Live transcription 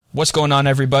What's going on,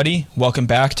 everybody? Welcome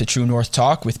back to True North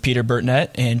Talk with Peter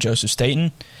Burtnett and Joseph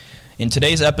Staten. In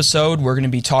today's episode, we're going to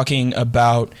be talking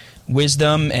about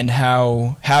wisdom and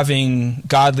how having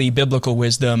godly biblical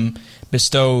wisdom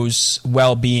bestows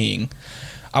well-being.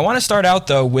 I want to start out,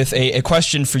 though, with a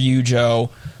question for you, Joe.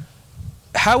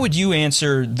 How would you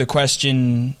answer the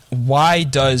question, why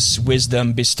does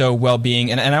wisdom bestow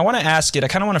well-being? And I want to ask it, I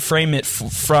kind of want to frame it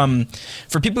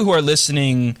for people who are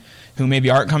listening who maybe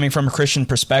aren't coming from a Christian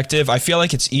perspective. I feel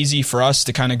like it's easy for us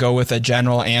to kind of go with a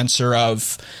general answer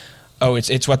of, oh,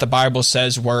 it's what the Bible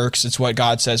says works, it's what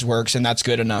God says works, and that's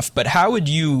good enough. But how would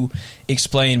you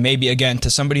explain, maybe again, to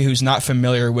somebody who's not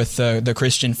familiar with the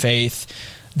Christian faith,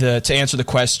 to answer the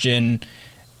question,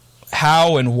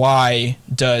 how and why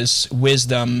does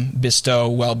wisdom bestow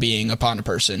well-being upon a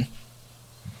person?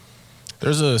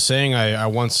 There's a saying I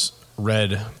once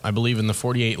read, I believe in the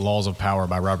 48 Laws of Power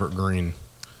by Robert Greene.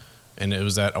 And it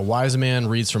was that a wise man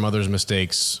reads from others'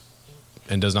 mistakes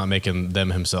and does not make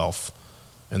them himself.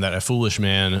 And that a foolish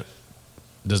man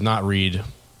does not read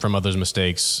from others'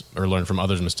 mistakes or learn from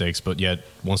others' mistakes, but yet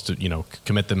wants to,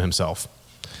 commit them himself.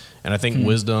 And I think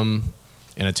wisdom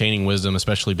and attaining wisdom,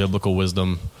 especially biblical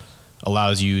wisdom,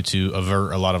 allows you to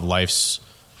avert a lot of life's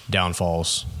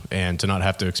downfalls and to not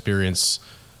have to experience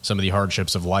some of the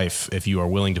hardships of life if you are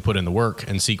willing to put in the work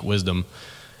and seek wisdom.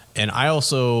 And I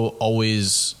also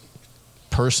always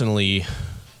personally,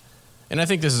 and I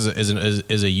think this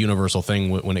is a universal thing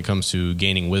when it comes to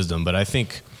gaining wisdom, but I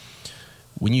think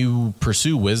when you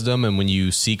pursue wisdom and when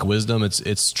you seek wisdom,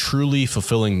 it's truly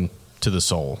fulfilling to the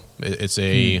soul. It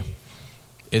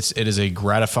is a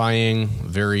gratifying,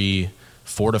 very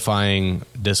fortifying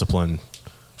discipline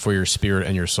for your spirit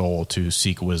and your soul to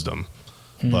seek wisdom.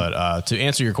 But to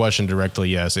answer your question directly,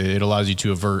 yes, it allows you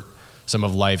to avert some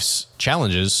of life's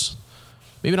challenges,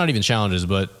 maybe not even challenges,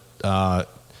 but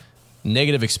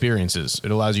negative experiences. It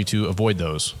allows you to avoid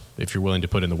those if you're willing to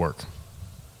put in the work.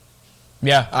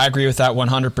 Yeah, I agree with that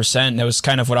 100%. That was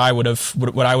kind of what I would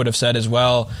have said as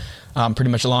well,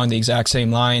 pretty much along the exact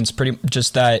same lines.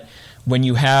 Just that when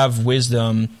you have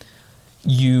wisdom,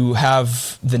 you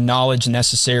have the knowledge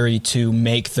necessary to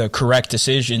make the correct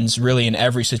decisions really in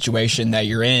every situation that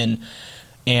you're in.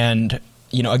 And,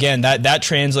 again, that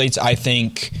translates, I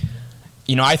think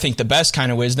the best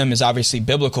kind of wisdom is obviously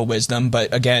biblical wisdom,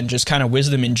 but again, just kind of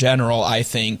wisdom in general, I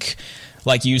think,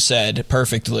 like you said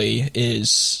perfectly,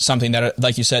 is something that,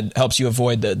 like you said, helps you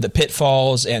avoid the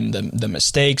pitfalls and the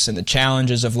mistakes and the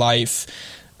challenges of life.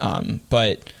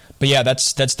 But yeah,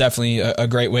 that's definitely a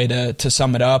great way to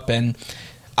sum it up. And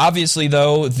obviously,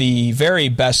 though, the very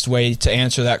best way to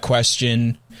answer that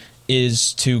question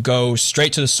is to go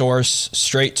straight to the source,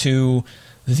 straight to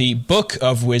the book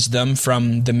of wisdom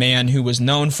from the man who was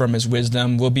known from his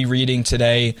wisdom. We'll be reading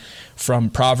today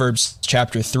from Proverbs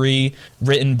chapter 3,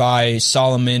 written by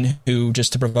Solomon, who,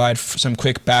 just to provide some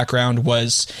quick background,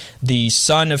 was the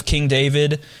son of King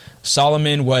David.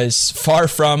 Solomon was far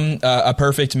from a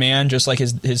perfect man, just like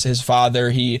his father.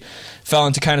 He fell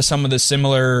into kind of some of the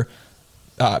similar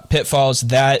pitfalls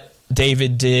that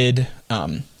David did.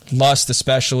 Lust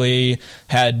especially,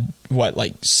 had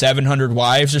 700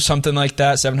 wives or something like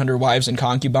that, 700 wives and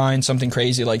concubines, something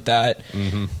crazy like that.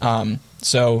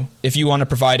 So if you want to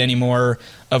provide any more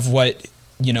of what,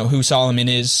 who Solomon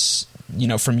is,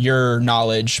 from your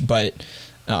knowledge, but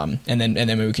and then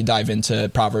maybe we could dive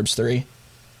into Proverbs 3.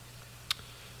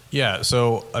 Yeah,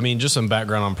 so just some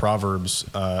background on Proverbs,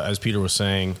 as Peter was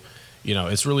saying,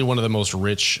 it's really one of the most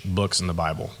rich books in the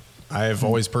Bible. I've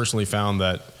always personally found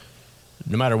that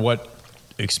no matter what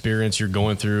experience you're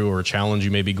going through or challenge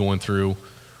you may be going through,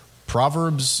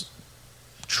 Proverbs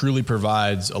truly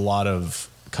provides a lot of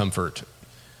comfort.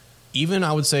 Even,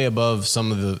 I would say, above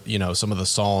some of the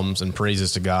Psalms and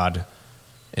praises to God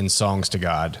and songs to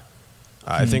God.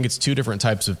 I think it's two different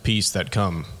types of peace that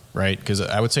come, right? Because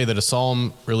I would say that a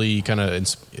psalm really kind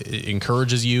of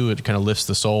encourages you, it kind of lifts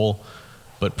the soul,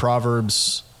 but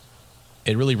Proverbs,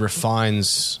 it really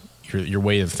refines your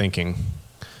way of thinking.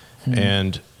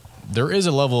 And there is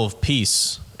a level of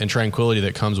peace and tranquility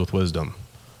that comes with wisdom.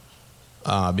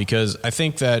 Because I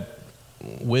think that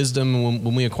wisdom,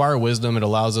 when we acquire wisdom, it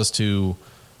allows us to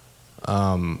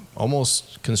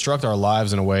almost construct our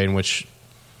lives in a way in which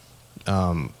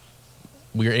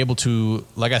we are able to,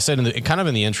 like I said, in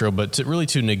the intro, but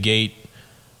to negate,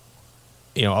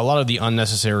 a lot of the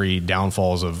unnecessary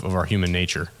downfalls of our human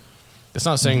nature. It's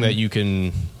not saying that you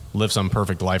can live some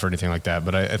perfect life or anything like that,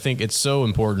 but I think it's so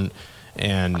important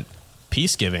and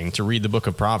peace-giving to read the book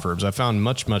of Proverbs. I found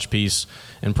much, much peace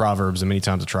in Proverbs and many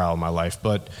times of trial in my life.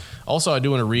 But also I do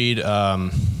want to read,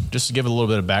 just to give a little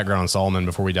bit of background on Solomon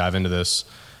before we dive into this,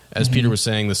 as Peter was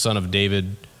saying, the son of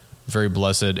David, very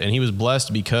blessed. And he was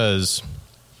blessed because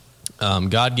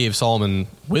God gave Solomon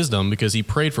wisdom, because he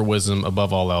prayed for wisdom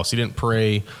above all else. He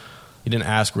didn't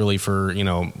ask really for,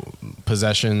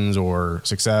 possessions or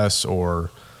success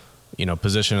or,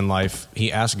 position in life.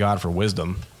 He asked God for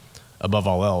wisdom above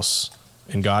all else,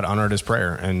 and God honored his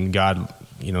prayer. And God,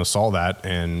 saw that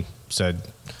and said,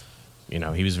 he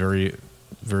was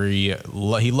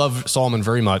he loved Solomon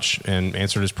very much and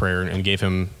answered his prayer and gave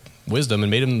him wisdom and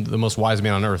made him the most wise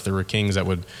man on earth. There were kings that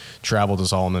would travel to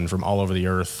Solomon from all over the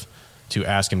earth to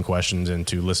ask him questions and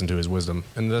to listen to his wisdom.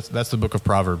 And that's the book of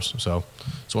Proverbs. So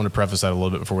just want to preface that a little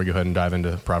bit before we go ahead and dive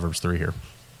into Proverbs 3 here.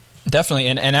 Definitely.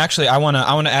 And actually, I want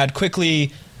to add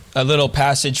quickly a little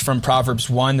passage from Proverbs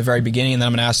 1, the very beginning, and then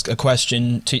I'm going to ask a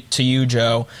question to you,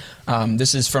 Joe.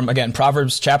 This is from, again,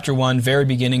 Proverbs chapter 1, very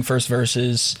beginning, first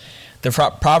verses. The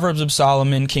Proverbs of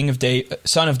Solomon,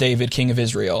 son of David, king of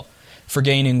Israel, for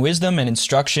gaining wisdom and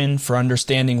instruction, for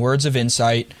understanding words of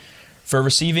insight, for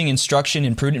receiving instruction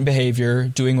in prudent behavior,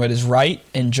 doing what is right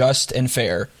and just and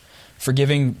fair, for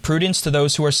giving prudence to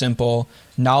those who are simple,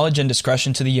 knowledge and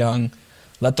discretion to the young.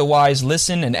 Let the wise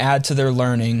listen and add to their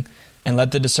learning, and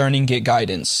let the discerning get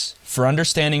guidance. For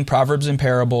understanding proverbs and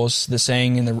parables, the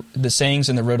sayings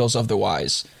and the riddles of the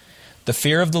wise. The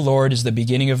fear of the Lord is the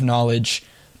beginning of knowledge,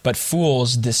 but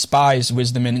fools despise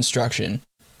wisdom and instruction.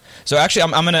 So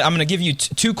actually, I'm gonna give you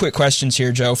two quick questions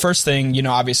here, Joe. First thing,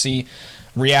 obviously,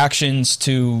 reactions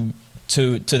to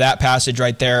that passage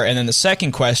right there, and then the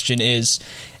second question is,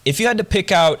 if you had to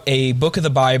pick out a book of the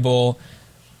Bible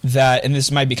that, and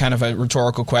this might be kind of a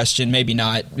rhetorical question, maybe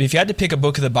not, if you had to pick a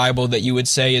book of the Bible that you would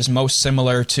say is most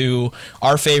similar to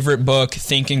our favorite book,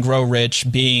 Think and Grow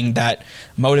Rich, being that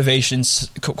motivation,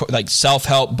 like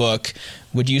self-help book,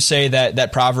 would you say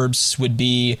that Proverbs would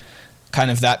be kind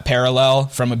of that parallel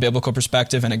from a biblical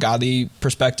perspective and a godly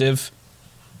perspective?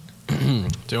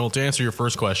 To answer your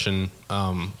first question,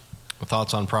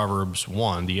 thoughts on Proverbs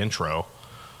 1, the intro,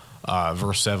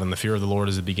 verse 7, the fear of the Lord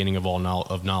is the beginning of all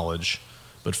knowledge,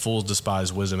 but fools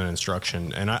despise wisdom and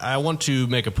instruction. And I want to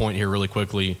make a point here really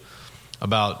quickly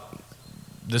about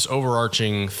this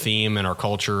overarching theme in our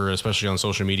culture, especially on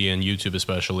social media and YouTube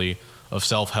especially, of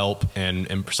self-help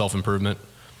and self-improvement.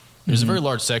 There's a very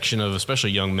large section of especially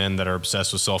young men that are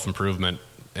obsessed with self-improvement,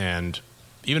 and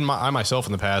even I myself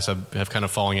in the past have kind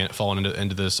of fallen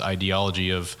into this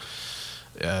ideology of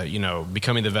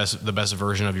becoming the best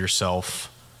version of yourself,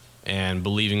 and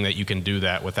believing that you can do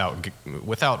that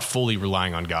without fully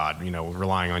relying on God.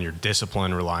 Relying on your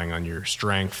discipline, relying on your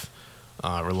strength,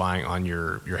 relying on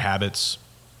your habits.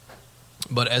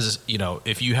 But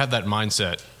if you have that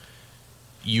mindset,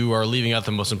 you are leaving out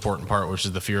the most important part, which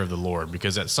is the fear of the Lord,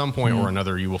 because at some point or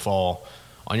another you will fall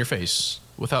on your face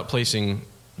without placing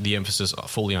the emphasis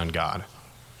fully on God.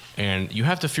 And you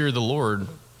have to fear the Lord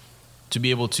to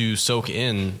be able to soak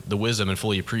in the wisdom and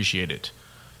fully appreciate it.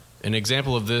 An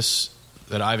example of this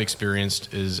that I've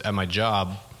experienced is at my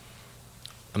job.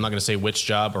 I'm not going to say which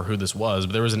job or who this was,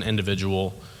 but there was an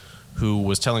individual who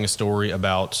was telling a story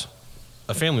about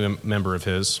a family member of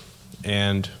his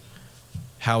and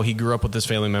how he grew up with this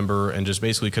family member and just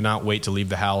basically could not wait to leave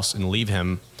the house and leave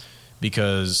him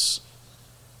because,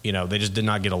 they just did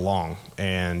not get along.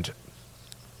 And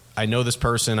I know this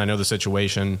person, I know the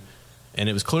situation, and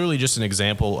it was clearly just an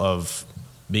example of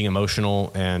being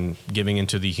emotional and giving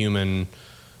into the human,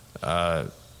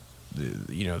 the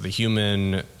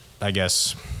human, I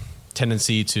guess,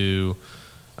 tendency to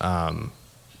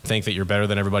think that you're better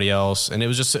than everybody else. And it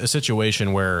was just a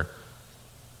situation where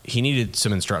he needed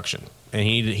some instruction, and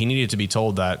he needed to be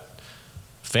told that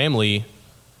family,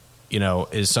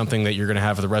 is something that you're going to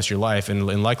have for the rest of your life.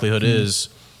 And likelihood is,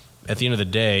 at the end of the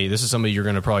day, this is somebody you're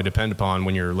going to probably depend upon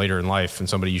when you're later in life, and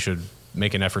somebody you should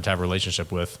make an effort to have a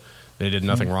relationship with. They did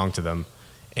nothing wrong to them.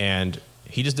 And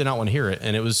he just did not want to hear it.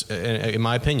 And it was, in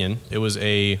my opinion, it was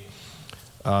an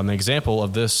example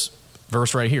of this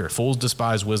verse right here. Fools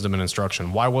despise wisdom and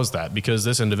instruction. Why was that? Because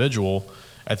this individual,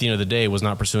 at the end of the day, was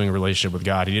not pursuing a relationship with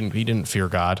God. He didn't fear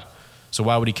God. So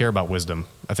why would he care about wisdom?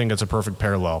 I think that's a perfect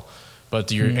parallel. But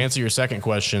to answer your second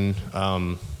question,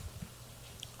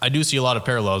 I do see a lot of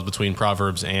parallels between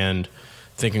Proverbs and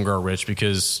Think and Grow Rich,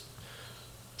 because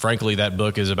frankly, that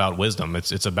book is about wisdom.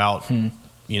 It's about,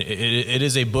 it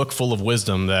is a book full of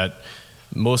wisdom that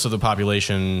most of the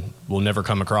population will never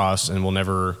come across and will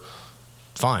never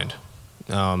find.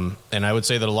 And I would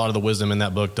say that a lot of the wisdom in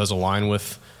that book does align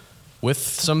with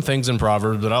some things in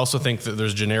Proverbs, but I also think that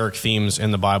there's generic themes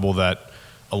in the Bible that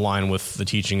align with the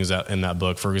teachings in that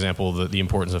book. For example, the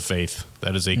importance of faith.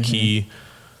 That is a key.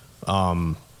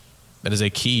 That is a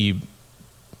key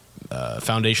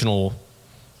foundational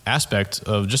aspect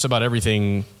of just about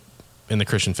everything in the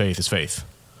Christian faith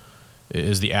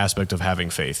is the aspect of having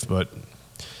faith. But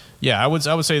yeah, I would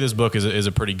say this book is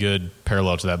a pretty good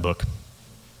parallel to that book.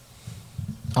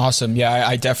 Awesome. Yeah,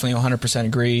 I definitely 100%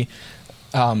 agree.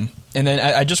 And then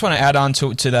I just want to add on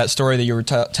to that story that you were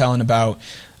telling about,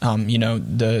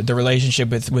 the relationship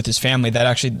with his family. That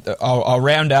actually, I'll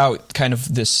round out kind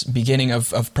of this beginning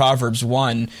of Proverbs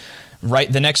 1,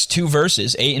 right? The next two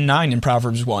verses, 8 and 9 in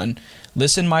Proverbs 1.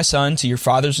 Listen, my son, to your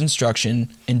father's instruction,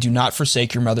 and do not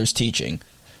forsake your mother's teaching.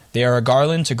 They are a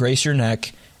garland to grace your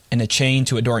neck and a chain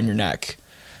to adorn your neck.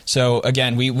 So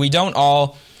again, we don't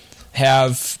all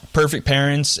have perfect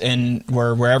parents and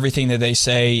where everything that they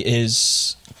say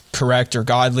is correct or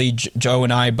godly. Joe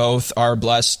and I both are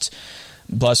blessed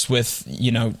with,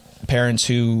 parents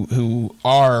who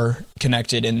are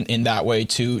connected in that way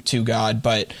to God.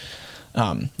 But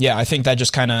I think that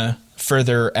just kind of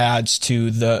further adds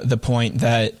to the point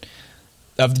that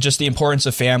of just the importance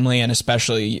of family, and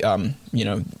especially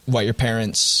what your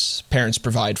parents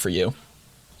provide for you.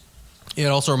 Yeah, it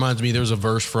also reminds me, there's a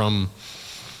verse from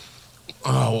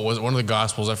what was it, one of the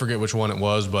Gospels? I forget which one it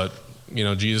was, but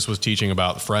Jesus was teaching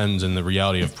about friends and the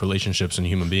reality of relationships and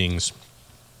human beings.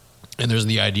 And there's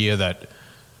the idea that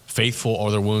faithful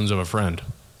are the wounds of a friend.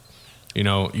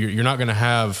 You're not going to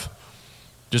have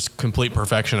just complete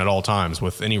perfection at all times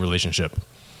with any relationship.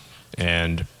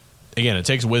 And again, it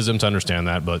takes wisdom to understand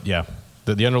that. But yeah,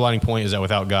 the underlying point is that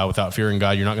without God, without fearing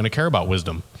God, you're not going to care about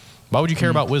wisdom. Why would you care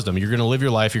about wisdom? You're going to live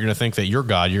your life. You're going to think that you're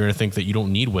God. You're going to think that you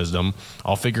don't need wisdom.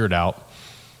 I'll figure it out.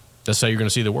 That's how you're going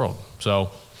to see the world.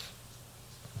 So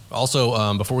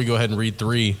also, before we go ahead and read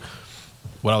 3,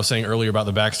 what I was saying earlier about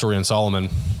the backstory on Solomon,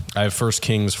 I have 1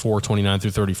 Kings 4:29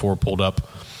 through 34 pulled up.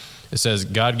 It says,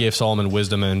 God gave Solomon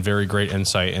wisdom and very great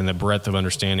insight and the breadth of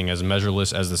understanding as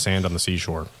measureless as the sand on the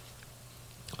seashore.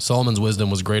 Solomon's wisdom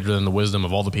was greater than the wisdom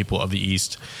of all the people of the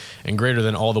East and greater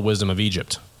than all the wisdom of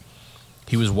Egypt.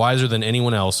 He was wiser than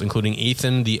anyone else, including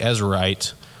Ethan the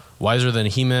Ezrahite, wiser than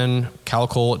Heman,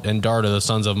 Calcol, and Darda, the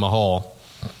sons of Mahal.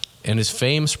 And his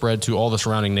fame spread to all the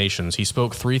surrounding nations. He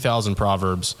spoke 3,000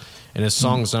 proverbs, and his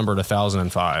songs numbered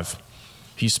 1,005.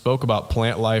 He spoke about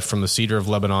plant life from the cedar of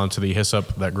Lebanon to the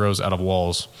hyssop that grows out of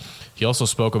walls. He also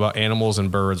spoke about animals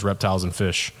and birds, reptiles and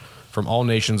fish. From all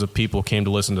nations of people came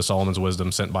to listen to Solomon's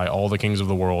wisdom, sent by all the kings of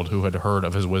the world who had heard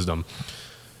of his wisdom.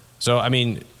 So, I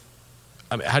mean,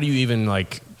 how do you even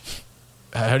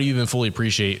fully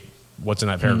appreciate what's in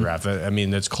that paragraph? I mean,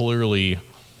 that's clearly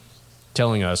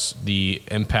telling us the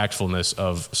impactfulness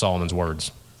of Solomon's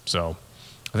words. So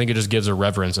I think it just gives a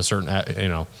reverence, a certain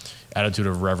attitude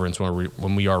of reverence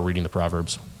when we are reading the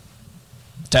Proverbs.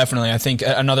 Definitely. I think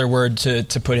another word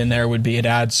to put in there would be it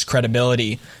adds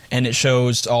credibility, and it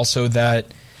shows also that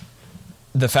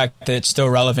the fact that it's still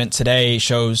relevant today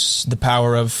shows the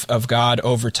power of God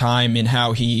over time in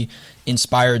how he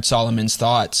inspired Solomon's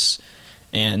thoughts.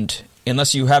 And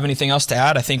unless you have anything else to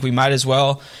add, I think we might as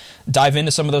well dive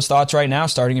into some of those thoughts right now,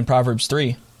 starting in Proverbs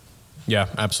 3. Yeah,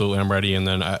 absolutely. I'm ready. And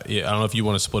then I don't know if you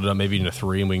want to split it up maybe into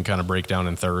 3 and we can kind of break down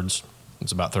in thirds.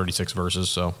 It's about 36 verses,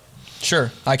 so.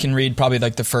 Sure. I can read probably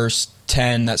like the first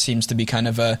 10. That seems to be kind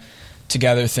of a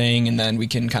together thing, and then we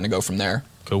can kind of go from there.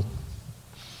 Cool.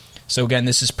 So again,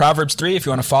 this is Proverbs 3 if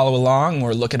you want to follow along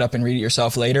or look it up and read it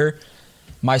yourself later.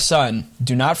 My son,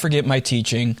 do not forget my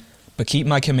teaching, but keep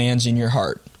my commands in your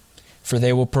heart, for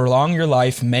they will prolong your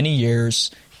life many years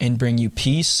and bring you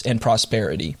peace and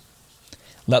prosperity.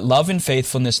 Let love and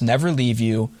faithfulness never leave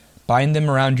you. Bind them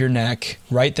around your neck.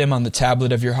 Write them on the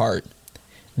tablet of your heart.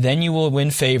 Then you will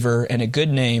win favor and a good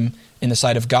name in the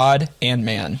sight of God and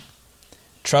man.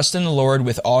 Trust in the Lord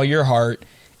with all your heart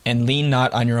and lean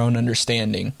not on your own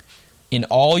understanding. In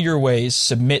all your ways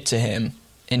submit to him,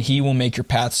 and he will make your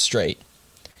paths straight.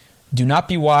 Do not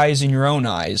be wise in your own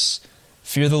eyes.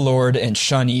 Fear the Lord and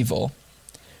shun evil.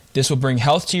 This will bring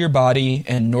health to your body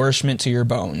and nourishment to your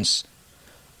bones.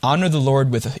 Honor the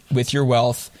Lord with your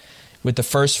wealth, with the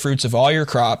first fruits of all your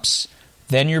crops.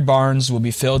 Then your barns will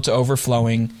be filled to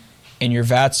overflowing, and your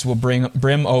vats will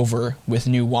brim over with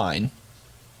new wine.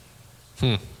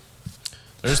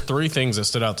 There's 3 things that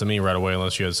stood out to me right away,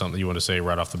 unless you had something you want to say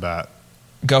right off the bat.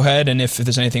 Go ahead, and if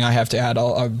there's anything I have to add,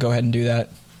 I'll go ahead and do that.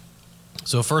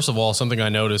 So first of all, something I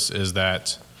noticed is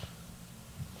that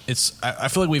I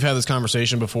feel like we've had this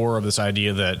conversation before of this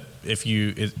idea that if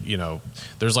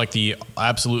there's like the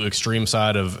absolute extreme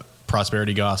side of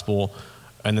prosperity gospel,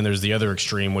 and then there's the other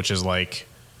extreme, which is like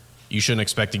you shouldn't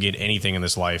expect to get anything in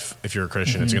this life if you're a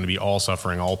Christian. Mm-hmm. It's going to be all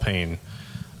suffering, all pain.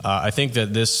 I think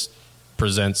that this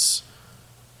presents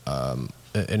an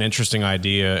interesting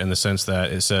idea in the sense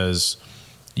that it says,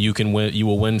 you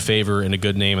will win favor and a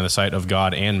good name in the sight of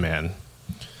God and man.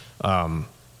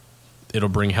 It'll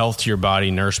bring health to your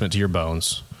body, nourishment to your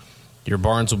bones. Your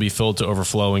barns will be filled to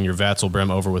overflowing. Your vats will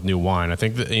brim over with new wine. I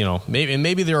think that,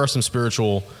 maybe there are some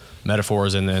spiritual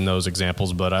metaphors in those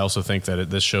examples, but I also think that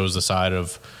this shows the side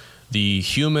of the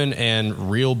human and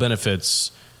real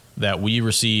benefits that we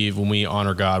receive when we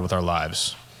honor God with our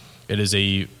lives. It is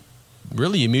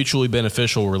really a mutually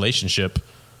beneficial relationship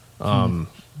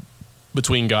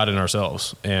between God and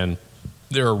ourselves. And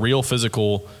there are real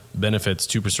physical benefits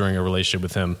to pursuing a relationship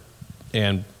with him.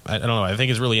 And I don't know, I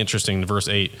think it's really interesting, verse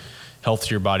 8, health to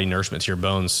your body, nourishment to your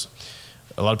bones.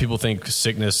 A lot of people think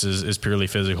sickness is purely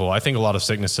physical. I think a lot of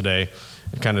sickness today,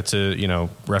 kind of to,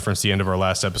 reference the end of our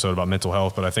last episode about mental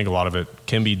health, but I think a lot of it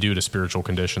can be due to spiritual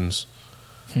conditions.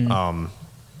 That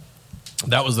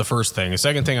was the first thing. The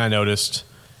second thing I noticed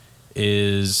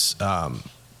is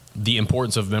the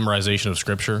importance of memorization of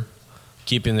Scripture,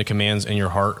 keeping the commands in your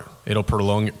heart. It'll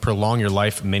prolong your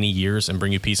life many years and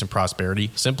bring you peace and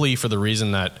prosperity, simply for the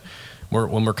reason that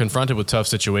when we're confronted with tough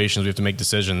situations, we have to make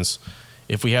decisions.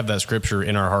 If we have that Scripture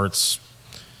in our hearts,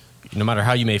 no matter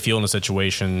how you may feel in a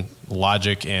situation,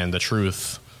 logic and the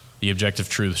truth, the objective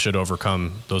truth, should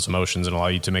overcome those emotions and allow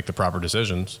you to make the proper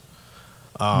decisions.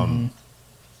 And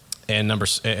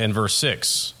verse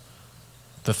 6,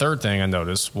 the third thing I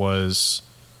noticed was,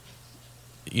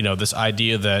 this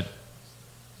idea that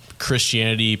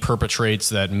Christianity perpetrates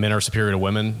that men are superior to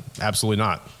women. Absolutely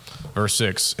not. Verse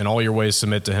 6, in all your ways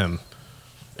submit to him,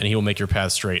 and he will make your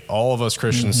path straight. All of us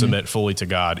Christians submit fully to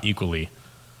God equally.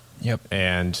 Yep.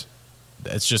 And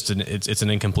it's just it's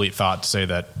an incomplete thought to say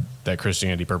that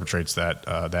Christianity perpetrates that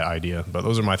idea. But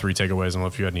those are my three takeaways. I don't know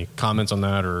if you had any comments on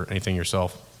that or anything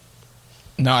yourself.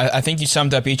 No, I think you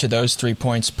summed up each of those 3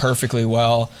 points perfectly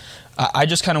well. I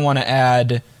just kind of want to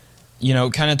add,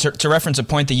 kind of to reference a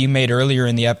point that you made earlier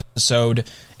in the episode,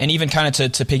 and even kind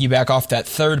of to piggyback off that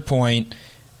third point,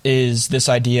 is this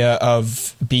idea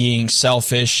of being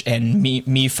selfish and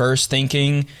me first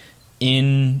thinking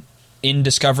in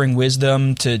discovering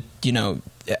wisdom, to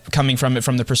coming from it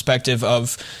from the perspective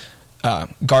of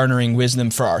garnering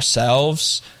wisdom for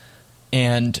ourselves.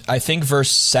 And I think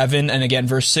verse 7 and again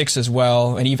verse 6 as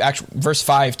well, and even actually verse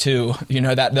 5 too,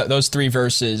 that those three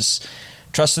verses: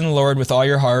 trust in the Lord with all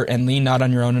your heart and lean not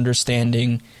on your own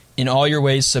understanding. In all your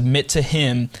ways submit to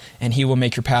him, and he will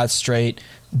make your path straight.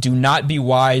 Do not be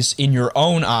wise in your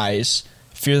own eyes.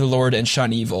 Fear the Lord and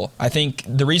shun evil. I think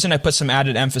the reason I put some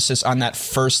added emphasis on that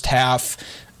first half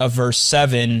of verse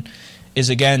 7 is,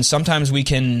 again, sometimes we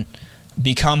can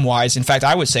become wise. In fact,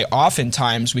 I would say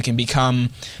oftentimes we can become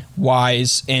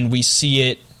wise and we see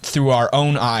it through our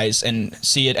own eyes and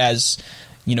see it as,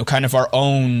 kind of our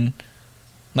own,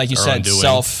 like you said,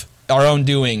 our own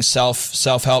doing,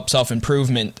 self-help,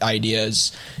 self-improvement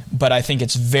ideas. But I think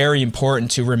it's very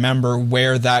important to remember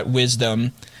where that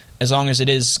wisdom, as long as it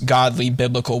is godly,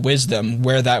 biblical wisdom,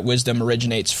 where that wisdom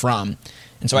originates from.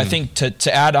 And so I think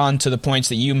to add on to the points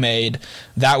that you made,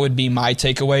 that would be my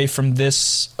takeaway from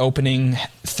this opening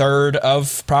third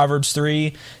of Proverbs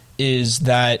 3, is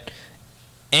that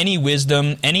any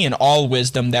and all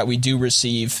wisdom that we do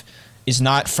receive is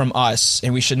not from us,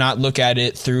 and we should not look at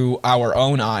it through our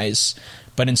own eyes,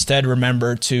 but instead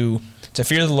remember to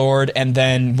fear the Lord. And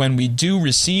then when we do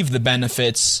receive the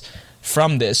benefits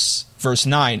from this, verse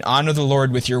 9, honor the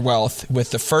Lord with your wealth, with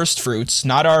the first fruits,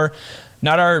 not our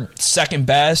second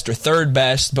best or third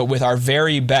best, but with our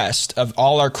very best of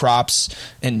all our crops.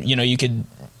 And, you could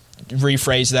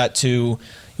rephrase that to,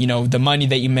 the money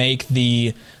that you make,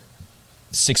 the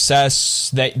success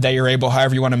that you're able,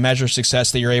 however you want to measure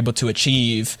success, that you're able to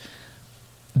achieve,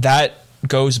 that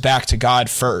goes back to God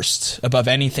first above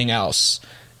anything else.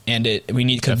 And we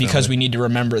need to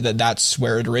remember that that's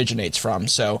where it originates from.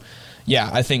 So, yeah,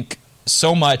 I think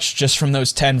so much just from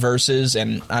those 10 verses,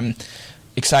 and I'm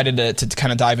excited to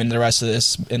kind of dive into the rest of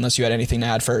this, unless you had anything to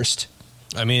add first.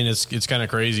 I mean, it's kind of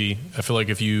crazy. I feel like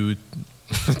if you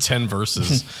 10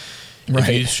 verses, right.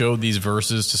 If you showed these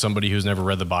verses to somebody who's never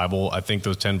read the Bible, I think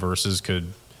those 10 verses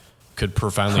could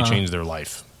profoundly change their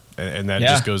life. And that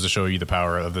just goes to show you the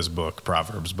power of this book,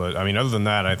 Proverbs. But I mean, other than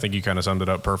that, I think you kind of summed it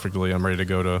up perfectly. I'm ready to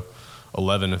go to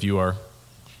 11 if you are.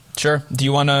 Sure. Do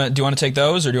you want to take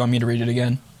those, or do you want me to read it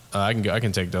again? I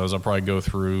can take those. I'll probably go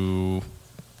through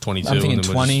 22. I'm thinking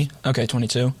 20. Okay,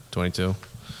 22. 22.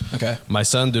 Okay. My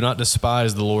son, do not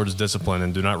despise the Lord's discipline,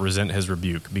 and do not resent his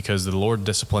rebuke, because the Lord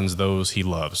disciplines those he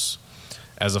loves.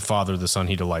 As a father, the son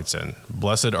he delights in.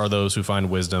 Blessed are those who find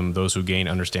wisdom, those who gain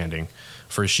understanding.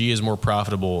 For she is more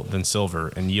profitable than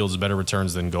silver, and yields better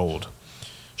returns than gold.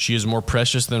 She is more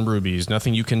precious than rubies.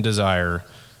 Nothing you can desire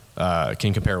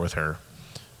can compare with her.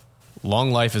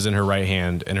 Long life is in her right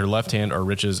hand, and her left hand are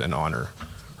riches and honor.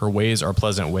 Her ways are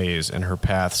pleasant ways, and her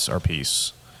paths are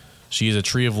peace. She is a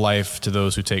tree of life to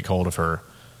those who take hold of her.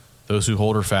 Those who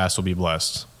hold her fast will be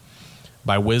blessed.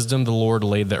 By wisdom the Lord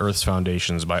laid the earth's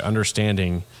foundations. By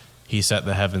understanding he set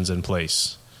the heavens in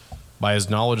place. By his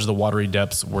knowledge the watery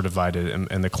depths were divided,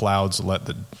 and the clouds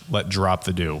let drop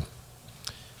the dew.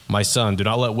 My son, do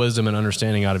not let wisdom and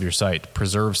understanding out of your sight.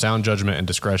 Preserve sound judgment and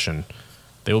discretion.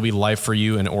 They will be life for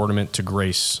you and ornament to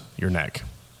grace your neck.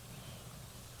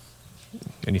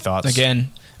 Any thoughts?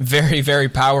 Again, very, very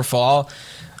powerful.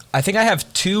 I think I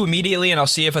have two immediately, and I'll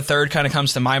see if a third kind of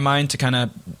comes to my mind to kind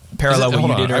of parallel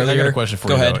what you did earlier. I got a question for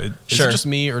you. Go ahead. Is it just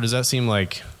me, or does that seem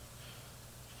like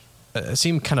it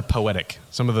seemed kind of poetic?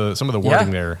 Some of the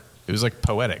wording there, it was like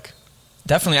poetic.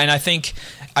 Definitely, and I think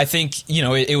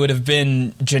it would have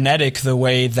been genetic the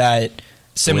way that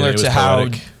similar to how.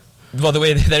 Poetic. Well, the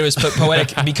way that it was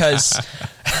poetic because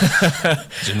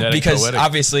because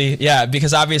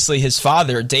obviously his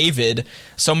father David,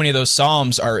 so many of those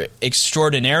psalms are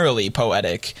extraordinarily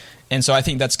poetic, and so I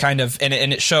think that's kind of and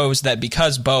it shows that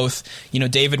because both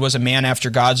David was a man after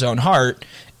God's own heart,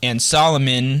 and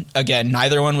Solomon, again,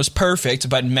 neither one was perfect,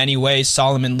 but in many ways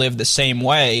Solomon lived the same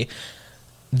way.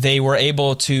 They were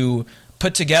able to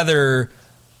put together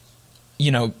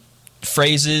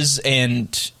phrases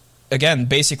and, again,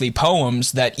 basically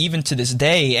poems that even to this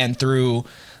day and through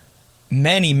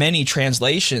many, many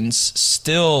translations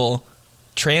still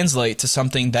translate to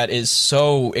something that is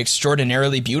so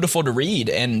extraordinarily beautiful to read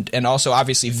and also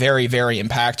obviously very, very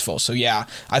impactful. So, yeah,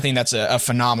 I think that's a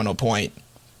phenomenal point.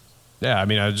 Yeah, I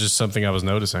mean, just something I was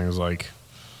noticing is like,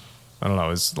 I don't know,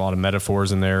 there's a lot of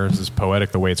metaphors in there. It's just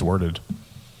poetic the way it's worded.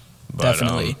 But,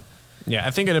 definitely. Yeah,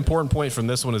 I think an important point from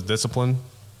this one is discipline.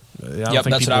 I don't think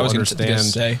that's what I was going to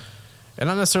say. And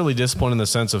not necessarily discipline in the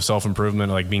sense of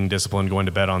self-improvement, like being disciplined, going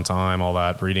to bed on time, all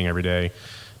that, reading every day,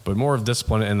 but more of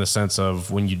discipline in the sense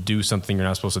of when you do something you're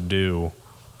not supposed to do,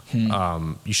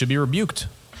 you should be rebuked.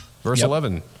 Verse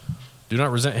 11, do not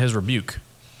resent his rebuke.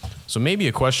 So maybe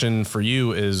a question for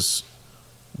you is,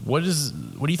 what do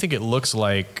you think it looks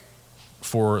like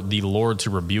for the Lord to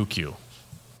rebuke you?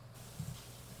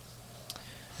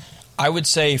 I would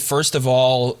say, first of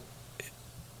all,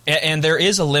 and there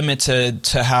is a limit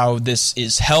to how this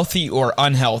is healthy or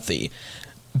unhealthy,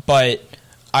 but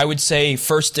I would say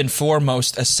first and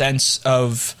foremost a sense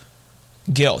of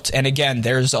guilt. And again,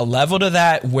 there's a level to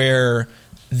that where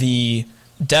the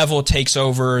devil takes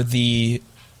over the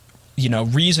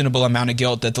reasonable amount of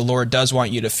guilt that the Lord does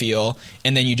want you to feel,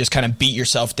 and then you just kind of beat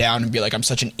yourself down and be like, I'm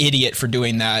such an idiot for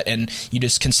doing that, and you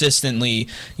just consistently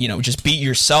just beat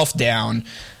yourself down.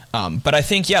 But I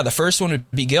think, the first one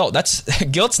would be guilt.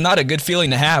 Guilt's not a good feeling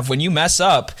to have. When you mess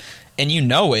up and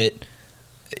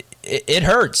it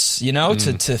hurts,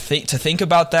 to think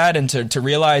about that and to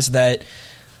realize that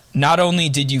not only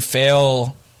did you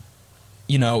fail,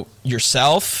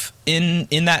 yourself in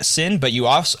that sin, but you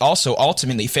also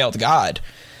ultimately failed God.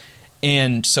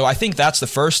 And so I think that's the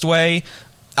first way.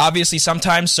 Obviously,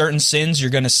 sometimes certain sins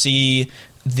you're going to see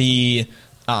the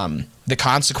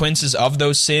consequences of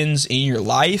those sins in your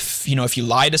life. If you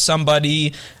lie to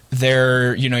somebody,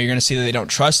 you're going to see that they don't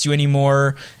trust you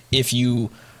anymore. If you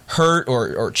hurt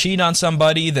or cheat on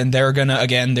somebody, then they're not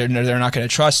going to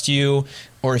trust you.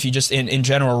 Or if you just in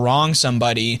general wrong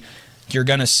somebody, you're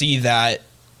going to see that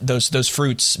those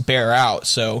fruits bear out.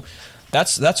 So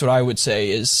that's what I would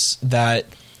say is that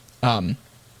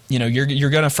you're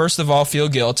going to first of all feel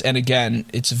guilt, and again,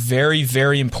 it's very,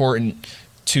 very important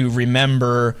to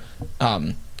remember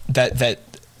that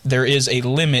there is a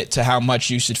limit to how much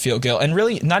you should feel guilt, and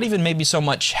really not even maybe so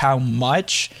much how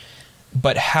much,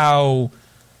 but how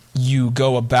you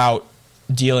go about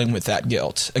dealing with that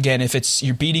guilt. Again, if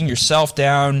you're beating yourself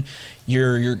down,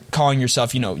 you're calling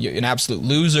yourself you're an absolute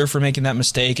loser for making that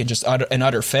mistake and just an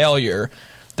utter failure,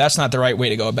 that's not the right way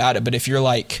to go about it. But if you're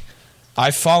like,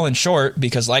 I've fallen short,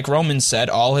 because like Romans said,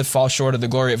 all have fallen short of the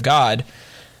glory of God.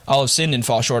 All have sinned and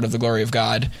fall short of the glory of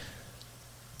God.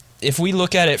 If we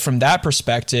look at it from that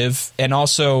perspective, and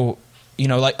also,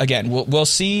 we'll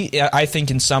see, I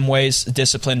think in some ways,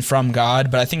 discipline from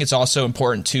God, but I think it's also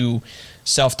important to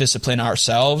self-discipline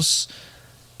ourselves.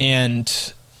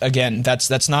 And again,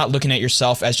 that's not looking at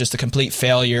yourself as just a complete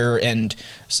failure and,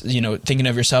 thinking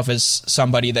of yourself as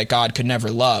somebody that God could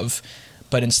never love,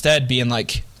 but instead being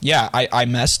like, I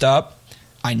messed up,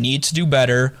 I need to do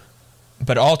better,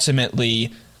 but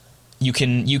ultimately you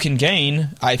can gain,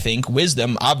 I think,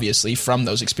 wisdom, obviously, from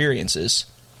those experiences.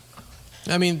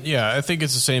 I mean, I think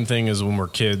it's the same thing as when we're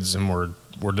kids and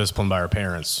we're disciplined by our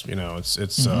parents.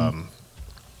 It's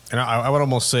and I would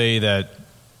almost say that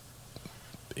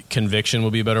conviction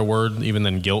would be a better word even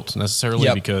than guilt necessarily.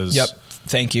 Yep. Because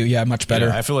Thank you. Yeah, much better.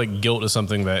 Yeah, I feel like guilt is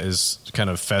something that is kind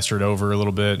of festered over a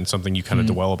little bit and something you kind of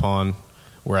dwell upon,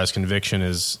 whereas conviction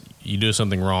is you do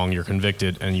something wrong, you're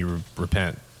convicted, and you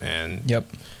repent and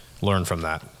learn from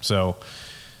that. So,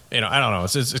 I don't know.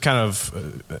 It's kind of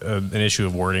an issue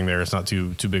of wording there. It's not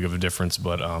too big of a difference,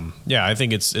 but I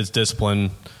think it's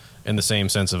discipline in the same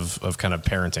sense of kind of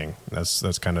parenting.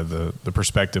 That's kind of the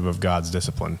perspective of God's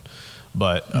discipline.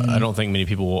 But I don't think many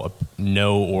people will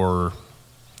know or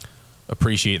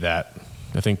appreciate that.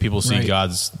 I think people see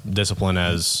God's discipline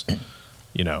as,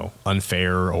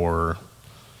 unfair or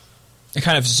a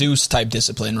kind of Zeus type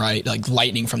discipline, right? Like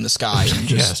lightning from the sky. And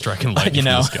just, striking lightning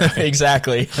from the sky.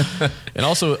 Exactly. and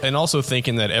also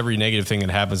thinking that every negative thing that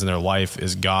happens in their life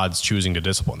is God's choosing to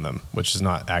discipline them, which is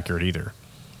not accurate either.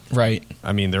 Right.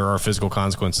 I mean, there are physical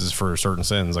consequences for certain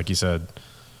sins, like you said.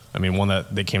 I mean, one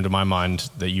that came to my mind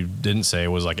that you didn't say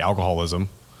was like alcoholism.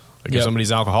 Like if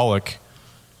somebody's alcoholic,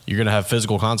 you're going to have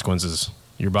physical consequences.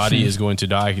 Your body is going to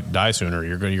die sooner.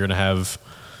 You're going to have,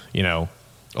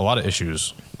 a lot of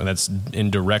issues, and that's in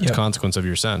direct consequence of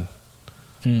your sin.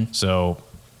 So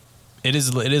it is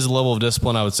a level of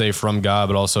discipline, I would say, from God,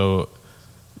 but also,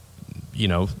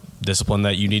 discipline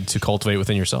that you need to cultivate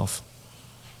within yourself.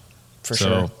 For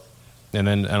sure. And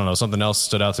then, I don't know, something else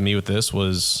stood out to me with this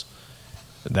was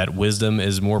that wisdom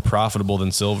is more profitable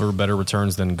than silver, better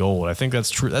returns than gold. I think that's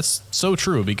true. That's so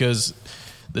true, because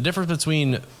the difference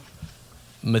between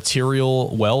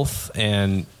material wealth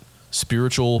and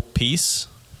spiritual peace,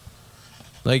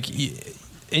 like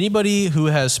anybody who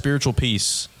has spiritual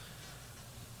peace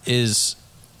is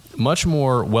much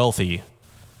more wealthy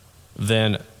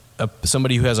than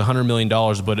somebody who has $100 million,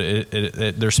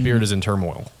 but their spirit is in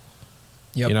turmoil.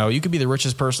 Yep. You could be the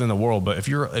richest person in the world, but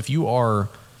if you are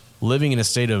living in a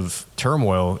state of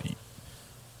turmoil,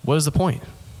 what is the point?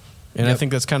 And I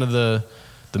think that's kind of the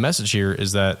message here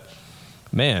is that,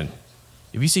 man,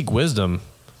 if you seek wisdom,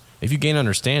 if you gain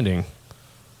understanding,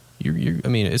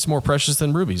 it's more precious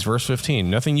than rubies. Verse 15,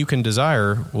 nothing you can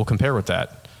desire will compare with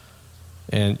that.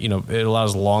 And, it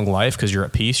allows long life because you're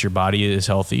at peace. Your body is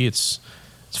healthy. It's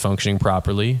functioning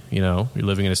properly. You're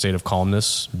living in a state of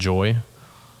calmness, joy.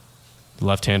 The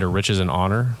left hand are riches and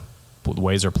honor. The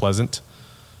ways are pleasant.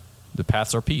 The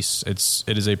paths are peace.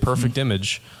 It is a perfect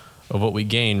image of what we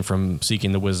gain from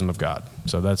seeking the wisdom of God.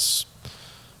 So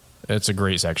it's a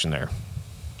great section there.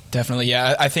 Definitely,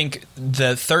 yeah. I think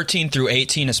the 13 through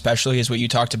 18 especially is what you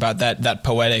talked about, that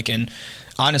poetic. And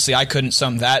honestly, I couldn't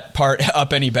sum that part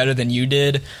up any better than you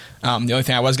did. The only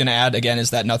thing I was going to add, again,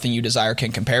 is that nothing you desire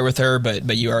can compare with her,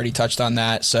 but you already touched on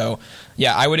that. So,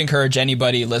 yeah, I would encourage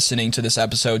anybody listening to this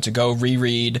episode to go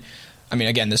reread,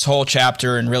 again, this whole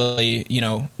chapter and really,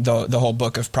 the whole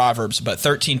book of Proverbs, but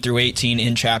 13 through 18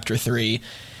 in chapter 3.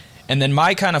 And then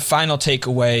my kind of final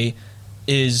takeaway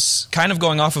is kind of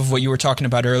going off of what you were talking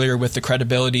about earlier with the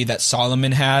credibility that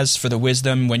Solomon has for the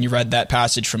wisdom when you read that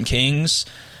passage from Kings.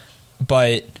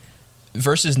 But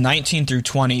verses 19 through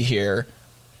 20 here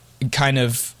kind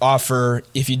of offer,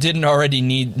 if you didn't already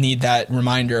need that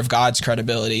reminder of God's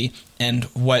credibility and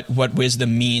what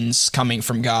wisdom means coming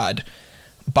from God.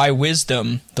 By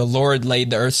wisdom, the Lord laid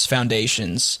the earth's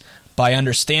foundations. By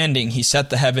understanding, he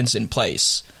set the heavens in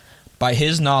place. By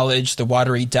his knowledge, the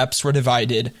watery depths were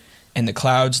divided, and the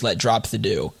clouds let drop the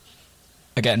dew.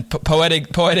 Again,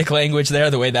 poetic language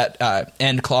there, the way that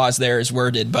end clause there is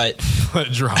worded, but let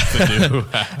drop the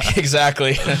dew.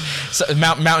 Exactly. So,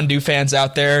 Mountain Dew fans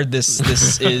out there, this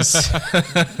is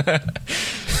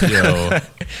Yo.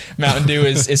 Mountain Dew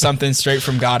is something straight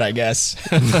from God, I guess.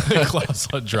 Clouds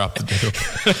let drop the dew.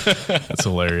 That's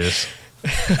hilarious.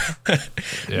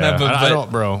 Yeah, No, I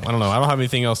don't know. I don't have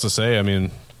anything else to say.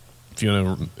 If you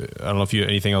want to, I don't know if you have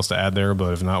anything else to add there,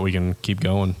 but if not, we can keep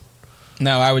going.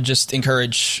 No, I would just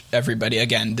encourage everybody,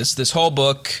 again, this whole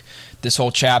book, this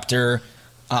whole chapter,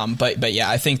 but yeah,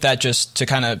 I think that just to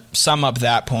kind of sum up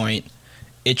that point,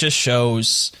 it just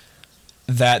shows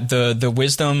that the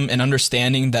wisdom and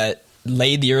understanding that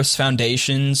laid the earth's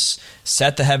foundations,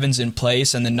 set the heavens in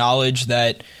place, and the knowledge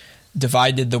that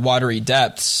divided the watery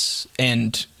depths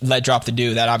and let drop the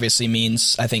dew, that obviously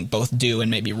means, I think, both dew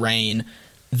and maybe rain.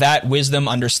 That wisdom,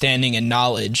 understanding, and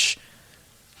knowledge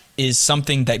is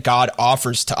something that God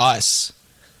offers to us.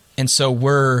 And so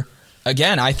we're,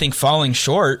 again, I think, falling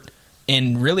short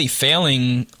and really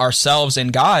failing ourselves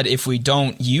and God if we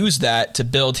don't use that to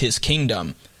build his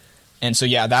kingdom. And so,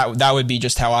 yeah, that would be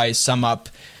just how I sum up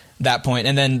that point.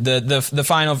 And then the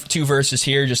final two verses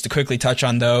here, just to quickly touch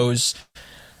on those.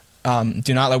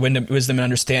 Do not let wisdom and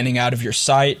understanding out of your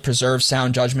sight. Preserve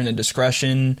sound judgment and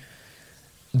discretion.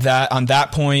 that on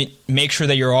that point, make sure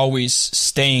that you're always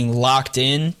staying locked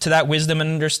in to that wisdom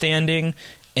and understanding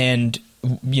and,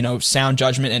 sound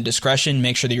judgment and discretion.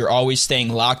 Make sure that you're always staying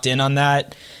locked in on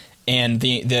that. And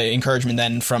the encouragement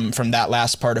then from that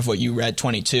last part of what you read,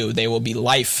 22, they will be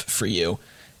life for you,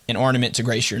 an ornament to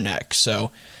grace your neck.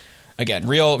 So again,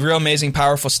 real amazing,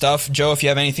 powerful stuff. Joe, if you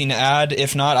have anything to add,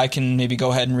 if not, I can maybe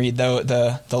go ahead and read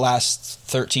the last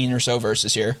 13 or so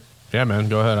verses here. Yeah, man,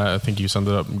 go ahead. I think you summed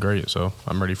it up great, so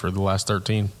I'm ready for the last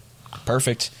 13.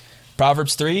 Perfect.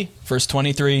 Proverbs 3, verse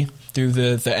 23 through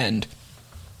the end.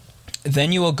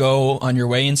 Then you will go on your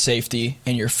way in safety,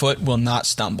 and your foot will not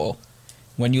stumble.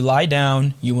 When you lie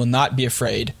down, you will not be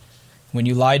afraid. When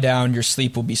you lie down, your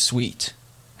sleep will be sweet.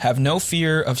 Have no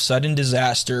fear of sudden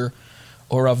disaster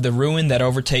or of the ruin that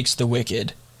overtakes the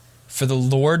wicked. For the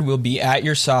Lord will be at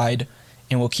your side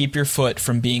and will keep your foot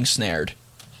from being snared.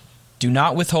 Do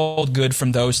not withhold good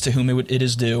from those to whom it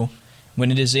is due,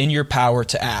 when it is in your power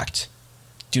to act.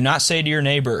 Do not say to your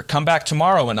neighbor, "Come back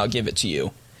tomorrow and I'll give it to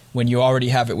you," when you already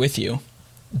have it with you.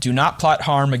 Do not plot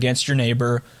harm against your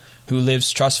neighbor who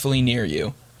lives trustfully near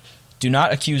you. Do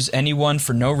not accuse anyone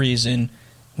for no reason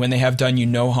when they have done you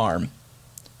no harm.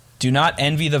 Do not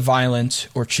envy the violent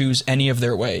or choose any of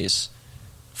their ways.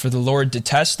 For the Lord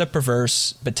detests the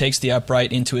perverse, but takes the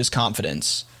upright into his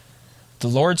confidence. The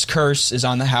Lord's curse is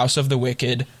on the house of the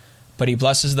wicked, but he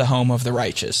blesses the home of the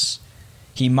righteous.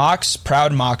 He mocks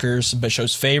proud mockers, but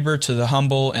shows favor to the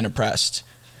humble and oppressed.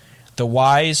 The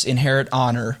wise inherit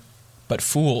honor, but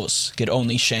fools get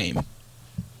only shame.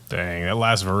 Dang, that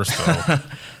last verse, though.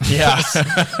 Yeah.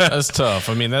 That's tough.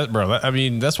 I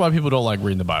mean, that's why people don't like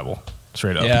reading the Bible,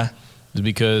 straight up. Yeah.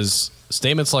 Because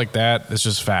statements like that, it's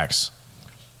just facts.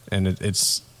 And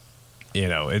it's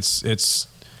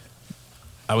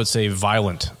I would say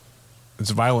violent.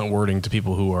 It's violent wording to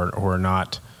people who are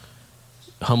not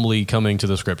humbly coming to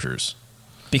the scriptures.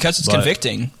 Because it's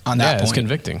convicting on that point. Yeah, it's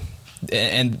convicting.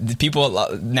 And the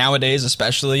people nowadays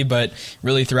especially, but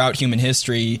really throughout human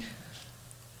history,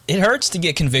 it hurts to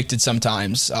get convicted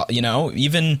sometimes.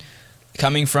 Even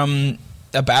coming from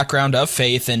a background of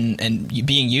faith and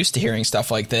being used to hearing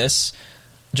stuff like this,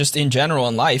 just in general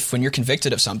in life, when you're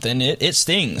convicted of something, it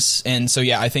stings. And so,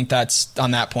 yeah, I think that's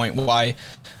on that point why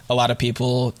a lot of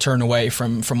people turn away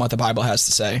from what the Bible has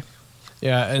to say.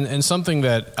 Yeah, and something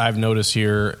that I've noticed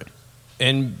here,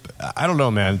 and I don't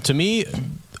know, man, to me,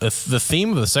 the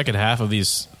theme of the second half of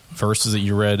these verses that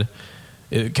you read,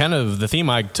 the theme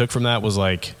I took from that was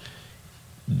like,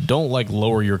 don't like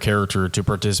lower your character to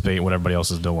participate in what everybody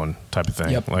else is doing type of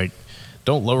thing. Yep. Like,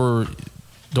 don't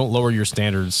lower your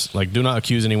standards. Like, do not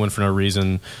accuse anyone for no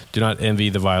reason. Do not envy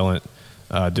the violent.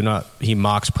 He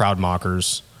mocks proud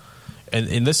mockers.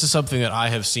 And this is something that I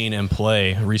have seen in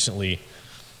play recently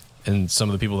in some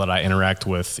of the people that I interact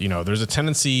with. There's a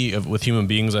tendency with human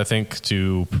beings, I think,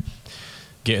 to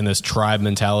get in this tribe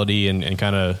mentality and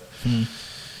kind of,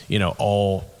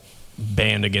 all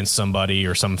band against somebody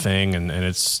or something. And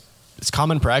it's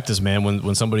common practice, man,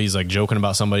 when somebody's like joking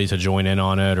about somebody to join in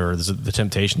on it, or the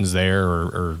temptation's there,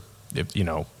 or if,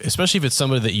 especially if it's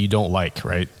somebody that you don't like,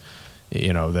 right?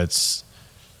 That's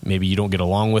maybe you don't get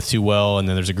along with too well, and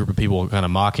then there's a group of people kind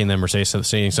of mocking them or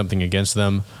saying something against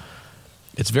them.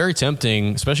 It's very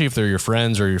tempting, especially if they're your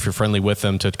friends or if you're friendly with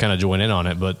them, to kind of join in on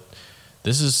it. But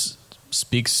this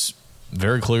speaks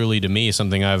very clearly to me.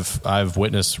 Something I've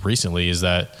witnessed recently is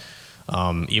that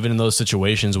even in those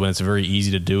situations when it's very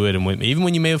easy to do it, and even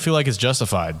when you may feel like it's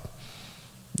justified,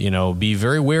 be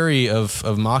very wary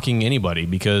of mocking anybody,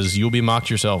 because you'll be mocked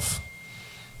yourself.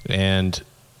 And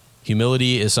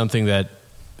humility is something that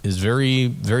is very,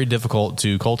 very difficult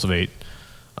to cultivate,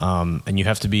 and you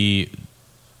have to be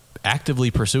actively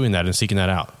pursuing that and seeking that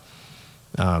out.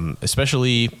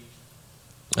 Especially,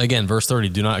 again, verse 30,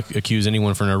 do not accuse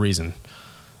anyone for no reason.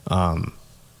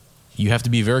 You have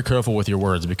to be very careful with your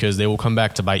words, because they will come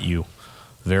back to bite you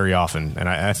very often. And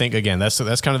I think, again, that's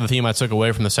kind of the theme I took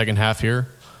away from the second half here.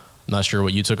 I'm not sure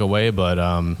what you took away, but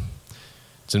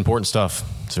it's important stuff.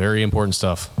 It's very important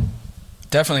stuff.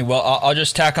 Definitely. Well, I'll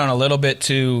just tack on a little bit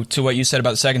to what you said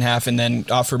about the second half, and then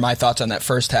offer my thoughts on that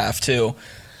first half too.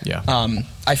 Yeah.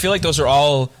 I feel like those are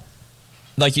all,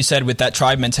 like you said, with that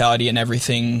tribe mentality and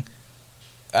everything.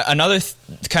 Another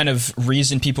kind of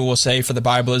reason people will say for the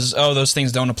Bible is, oh, those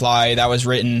things don't apply. That was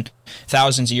written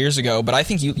thousands of years ago. But I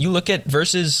think you look at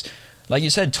verses, like you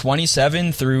said,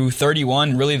 27 through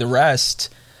 31, really the rest,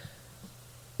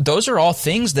 those are all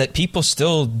things that people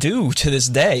still do to this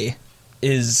day,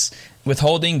 is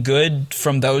withholding good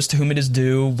from those to whom it is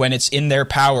due when it's in their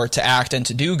power to act and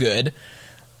to do good.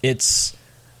 It's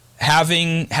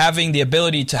having the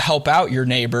ability to help out your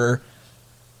neighbor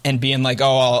and being like,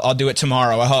 oh, I'll do it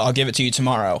tomorrow. I'll give it to you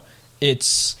tomorrow.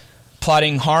 It's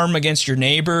plotting harm against your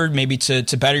neighbor, maybe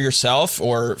to better yourself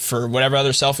or for whatever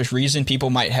other selfish reason people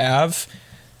might have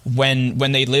when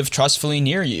they live trustfully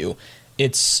near you.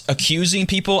 It's accusing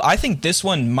people. I think this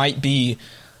one might be,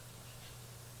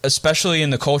 especially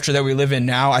in the culture that we live in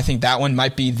now, I think that one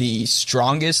might be the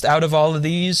strongest out of all of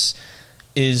these,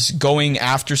 is going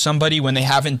after somebody when they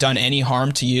haven't done any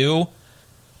harm to you.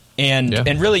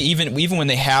 And really, even when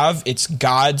they have, it's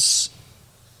God's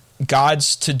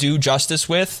to do justice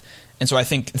with. And so I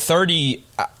think 30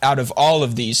 out of all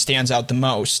of these stands out the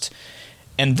most.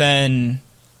 And then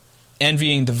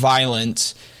envying the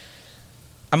violent,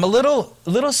 I'm a little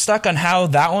stuck on how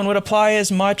that one would apply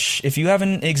as much. If you have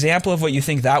an example of what you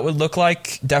think that would look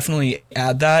like, definitely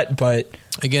add that. But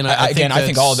again, I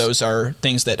think all of those are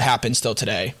things that happen still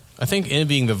today. I think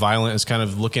envying the violent is kind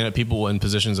of looking at people in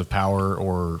positions of power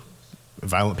or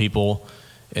violent people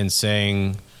and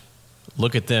saying,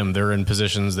 look at them. They're in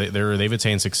positions. They've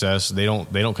attained success. They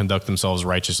don't conduct themselves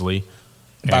righteously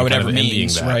by whatever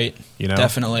means, that, right? You know,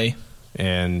 definitely.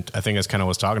 And I think that's kind of what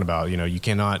I was talking about. You know, you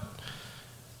cannot.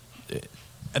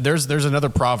 There's another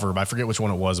proverb. I forget which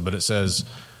one it was, but it says,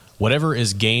 "Whatever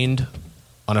is gained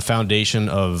on a foundation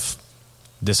of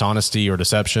dishonesty or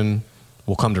deception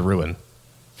will come to ruin."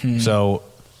 So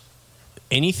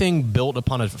anything built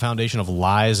upon a foundation of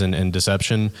lies and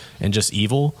deception and just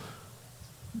evil,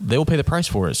 they will pay the price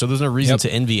for it. So there's no reason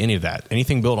to envy any of that.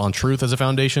 Anything built on truth as a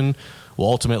foundation will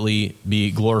ultimately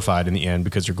be glorified in the end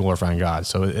because you're glorifying God.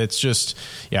 So it's just,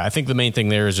 I think the main thing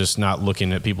there is just not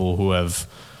looking at people who have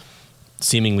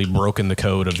seemingly broken the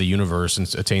code of the universe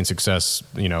and attained success,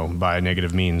 by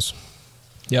negative means.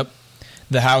 Yep.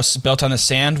 The house built on the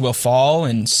sand will fall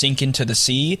and sink into the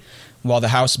sea, while the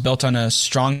house built on a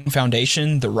strong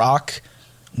foundation, the rock,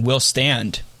 will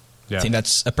stand. Yeah. I think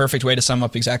that's a perfect way to sum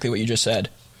up exactly what you just said.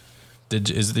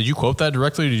 Did you quote that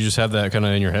directly, or did you just have that kind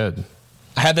of in your head?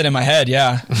 I had that in my head,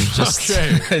 yeah.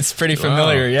 Okay. It's pretty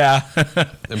familiar, yeah.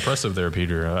 Impressive there,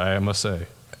 Peter, I must say.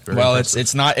 Very impressive.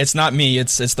 It's not me.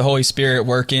 It's the Holy Spirit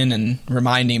working and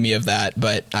reminding me of that,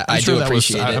 but I do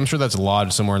appreciate it. I'm sure that's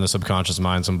lodged somewhere in the subconscious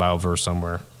mind, some Bible verse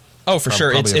somewhere. Oh, for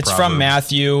sure. It's from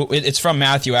Matthew. It's from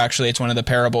Matthew. Actually, it's one of the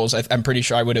parables. I'm pretty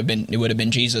sure it would have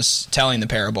been Jesus telling the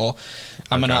parable.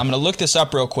 I'm gonna look this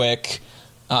up real quick.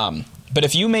 But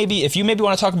if you maybe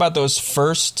want to talk about those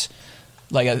first,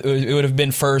 like it would have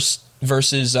been first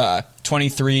verses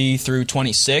 23 through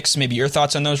 26. Maybe your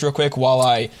thoughts on those real quick while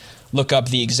I look up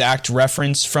the exact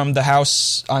reference from the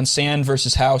house on sand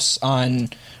versus house on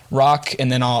rock,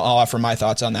 and then I'll offer my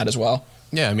thoughts on that as well.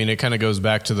 Yeah, I mean, it kind of goes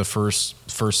back to the first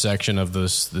section of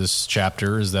this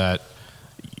chapter, is that,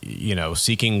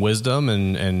 seeking wisdom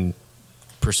and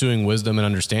pursuing wisdom and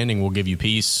understanding will give you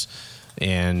peace.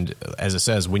 And as it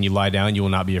says, when you lie down, you will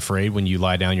not be afraid. When you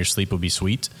lie down, your sleep will be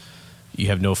sweet. You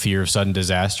have no fear of sudden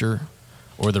disaster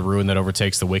or the ruin that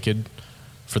overtakes the wicked.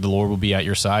 For the Lord will be at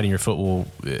your side, and your foot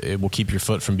will keep your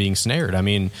foot from being snared. I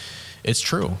mean, it's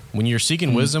true. When you're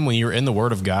seeking wisdom, when you're in the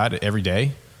Word of God every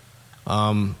day,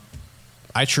 I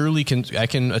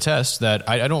can attest that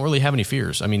I don't really have any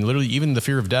fears. I mean, literally, even the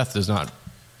fear of death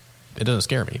doesn't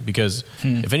scare me, because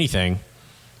if anything,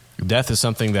 death is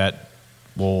something that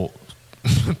will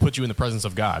put you in the presence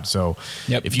of God. So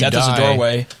if you death die, is a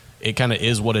doorway. It kind of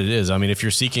is what it is. I mean, if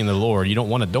you're seeking the Lord,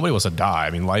 nobody wants to die.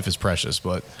 I mean, life is precious,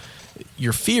 but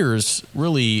your fears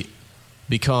really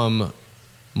become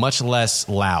much less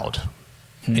loud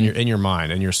in your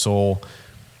mind and your soul.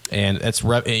 And that's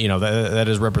that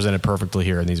is represented perfectly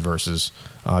here in these verses.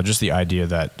 Just the idea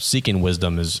that seeking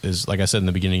wisdom is like I said in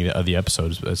the beginning of the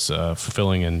episode, it's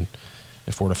fulfilling and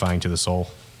fortifying to the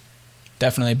soul.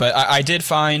 Definitely, but I did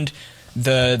find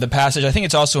the passage. I think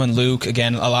it's also in Luke.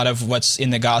 Again, a lot of what's in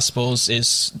the Gospels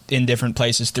is in different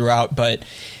places throughout. But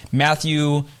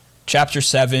Matthew chapter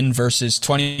 7, verses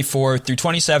 24 through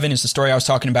 27 is the story I was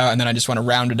talking about, and then I just want to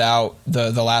round it out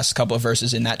the last couple of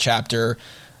verses in that chapter.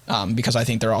 Because I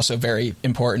think they're also very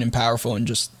important and powerful and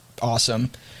just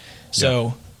awesome.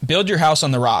 So, Build your house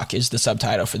on the rock is the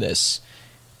subtitle for this.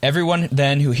 Everyone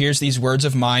then who hears these words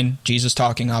of mine, Jesus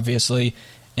talking obviously,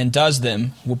 and does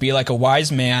them will be like a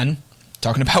wise man,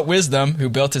 talking about wisdom, who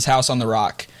built his house on the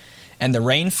rock. And the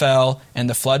rain fell, and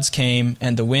the floods came,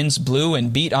 and the winds blew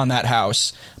and beat on that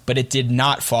house, but it did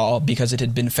not fall, because it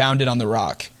had been founded on the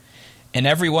rock. And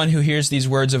everyone who hears these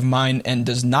words of mine and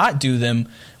does not do them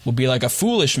will be like a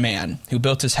foolish man who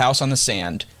built his house on the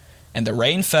sand. And the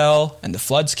rain fell, and the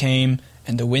floods came,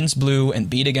 and the winds blew and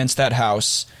beat against that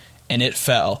house, and it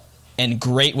fell, and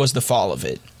great was the fall of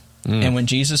it. And when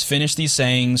Jesus finished these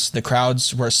sayings, the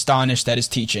crowds were astonished at his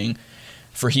teaching,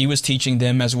 for he was teaching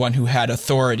them as one who had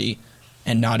authority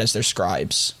and not as their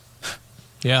scribes.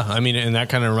 Yeah, I mean, and that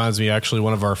kind of reminds me, actually,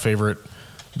 one of our favorite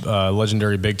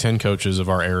legendary Big Ten coaches of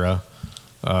our era,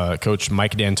 Coach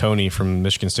Mike D'Antoni from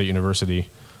Michigan State University.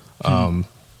 I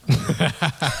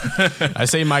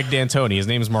say Mike D'Antoni. His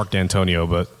name is Mark D'Antonio,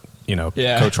 but,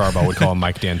 Coach Harbaugh would call him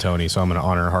Mike D'Antoni, so I'm going to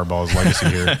honor Harbaugh's legacy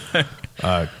here.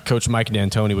 Coach Mike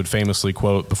D'Antoni would famously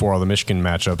quote before all the Michigan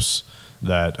matchups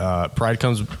that pride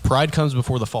comes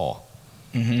before the fall.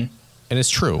 Mm-hmm. And it's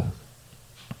true.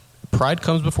 Pride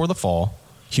comes before the fall.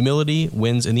 Humility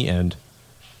wins in the end.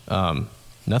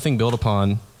 Nothing built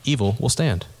upon evil will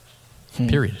stand.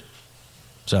 Period.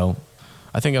 So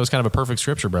I think that was kind of a perfect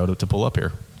scripture, bro, to pull up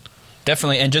here.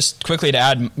 Definitely. And just quickly to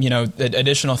add,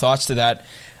 additional thoughts to that,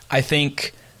 I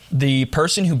think the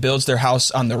person who builds their house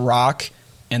on the rock,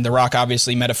 and the rock,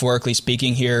 obviously, metaphorically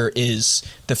speaking here, is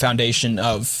the foundation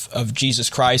of Jesus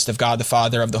Christ, of God the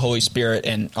Father, of the Holy Spirit,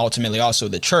 and ultimately also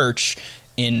the church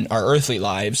in our earthly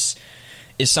lives,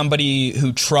 is somebody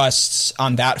who trusts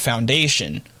on that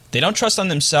foundation. They don't trust on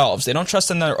themselves. They don't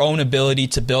trust in their own ability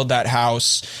to build that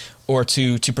house or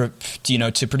to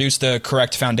produce the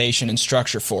correct foundation and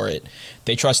structure for it.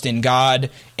 They trust in God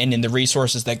and in the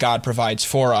resources that God provides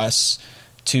for us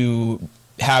to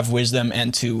have wisdom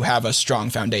and to have a strong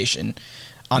foundation.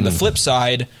 On the flip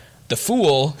side, the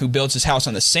fool who builds his house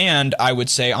on the sand, I would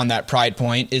say on that pride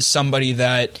point, is somebody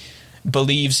that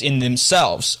believes in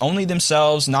themselves, only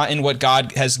themselves, not in what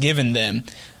God has given them,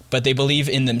 but they believe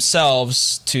in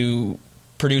themselves to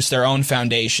produce their own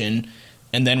foundation.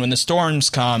 And then when the storms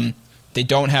come, they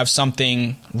don't have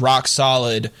something rock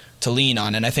solid to lean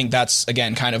on. And I think that's,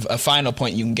 again, kind of a final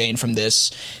point you can gain from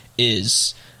this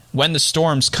is when the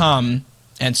storms come,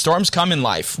 and storms come in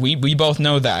life, we both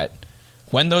know that.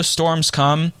 When those storms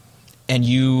come and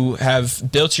you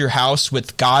have built your house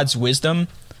with God's wisdom,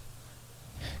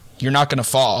 you're not going to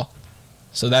fall.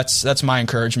 So that's my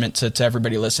encouragement to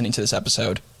everybody listening to this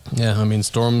episode. Yeah, I mean,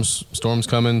 storms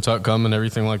coming, tuck coming,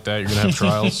 everything like that. You're going to have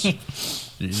trials.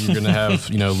 You're going to have,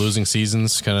 losing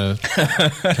seasons, kind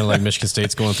of like Michigan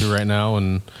State's going through right now,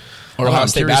 and or Ohio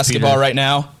State basketball right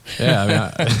now.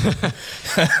 Yeah,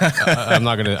 I mean, I'm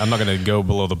not gonna go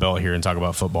below the belt here and talk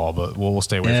about football, but we'll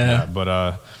stay away from that. But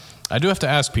I do have to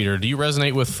ask, Peter, do you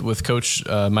resonate with Coach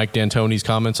Mike D'Antoni's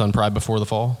comments on pride before the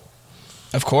fall?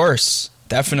 Of course,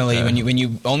 definitely. Yeah. When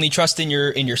you only trust in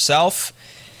yourself,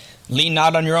 lean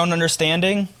not on your own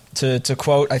understanding. To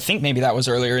quote, I think maybe that was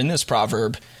earlier in this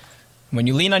proverb. When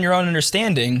you lean on your own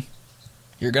understanding,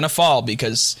 you're gonna fall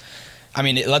because, I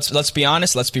mean, let's be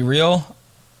honest, let's be real.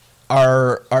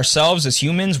 Ourselves as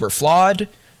humans, we're flawed.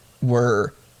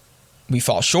 We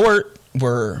fall short.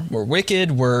 We're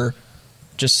wicked. We're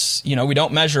just we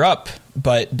don't measure up.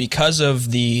 But because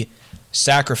of the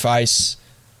sacrifice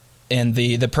and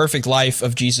the perfect life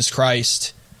of Jesus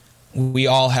Christ, we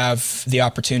all have the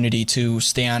opportunity to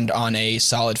stand on a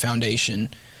solid foundation.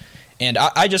 And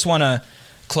I just want to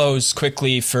close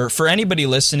quickly for anybody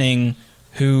listening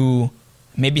who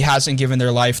maybe hasn't given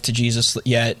their life to Jesus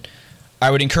yet. I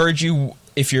would encourage you,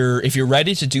 if you're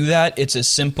ready to do that, it's as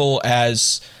simple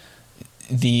as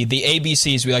the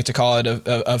ABCs, we like to call it,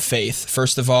 of faith.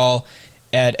 First of all,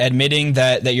 at admitting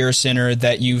that you're a sinner,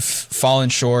 that you've fallen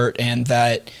short, and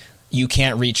that you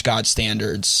can't reach God's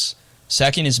standards.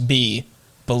 Second is B,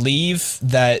 believe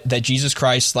that Jesus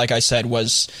Christ, like I said,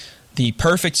 was the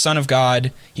perfect Son of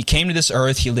God. He came to this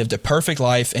earth, he lived a perfect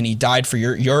life, and he died for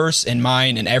yours and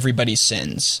mine and everybody's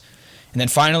sins. And then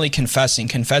finally, confess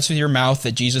with your mouth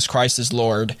that Jesus Christ is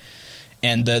Lord,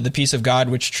 and the peace of God,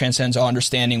 which transcends all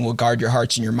understanding, will guard your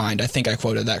hearts and your mind. I think I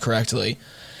quoted that correctly.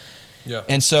 Yeah.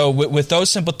 And so with those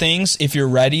simple things, if you're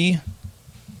ready,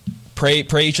 pray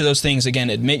each of those things. Again,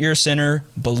 admit you're a sinner,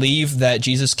 believe that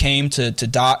Jesus came to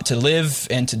live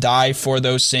and to die for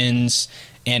those sins,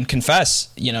 and confess,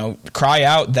 cry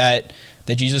out that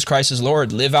Jesus Christ is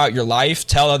Lord. Live out your life.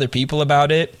 Tell other people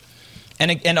about it.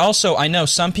 And also, I know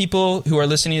some people who are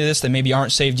listening to this that maybe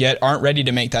aren't saved yet, aren't ready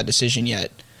to make that decision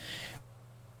yet.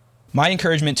 My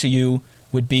encouragement to you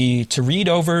would be to read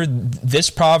over this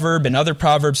proverb and other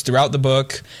proverbs throughout the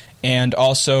book, and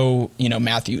also,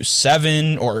 Matthew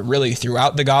 7, or really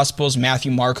throughout the Gospels,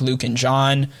 Matthew, Mark, Luke, and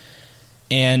John.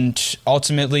 And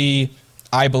ultimately,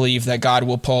 I believe that God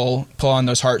will pull on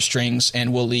those heartstrings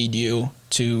and will lead you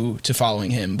to following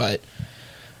him. But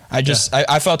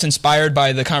I felt inspired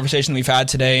by the conversation we've had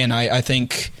today, and I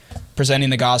think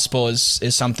presenting the gospel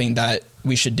is something that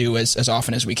we should do as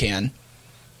often as we can.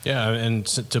 Yeah, and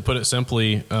to put it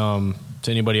simply, to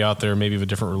anybody out there maybe of a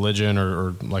different religion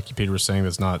or like Peter was saying,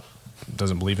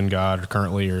 doesn't believe in God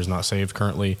currently or is not saved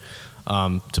currently,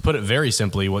 To put it very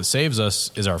simply, what saves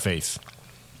us is our faith.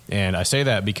 And I say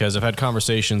that because I've had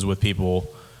conversations with people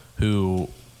who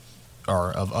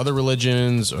are of other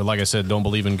religions, or like I said, don't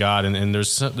believe in God, and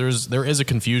there is a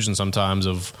confusion sometimes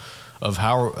of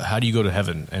how do you go to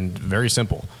heaven? And very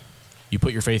simple, you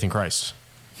put your faith in Christ.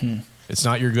 It's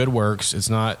not your good works. It's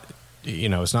not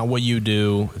it's not what you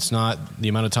do. It's not the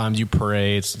amount of times you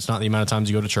pray. It's not the amount of times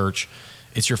you go to church.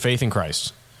 It's your faith in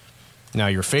Christ. Now,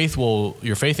 your faith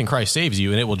in Christ saves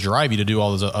you, and it will drive you to do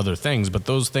all those other things. But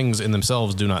those things in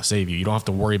themselves do not save you. You don't have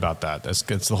to worry about that.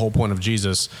 That's the whole point of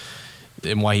Jesus,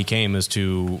 and why he came is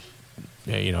to,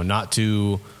 not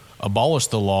to abolish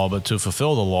the law, but to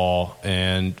fulfill the law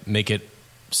and make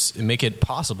it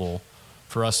possible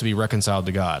for us to be reconciled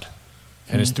to God.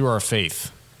 And it's through our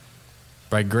faith.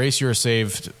 By grace, you are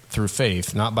saved through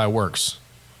faith, not by works.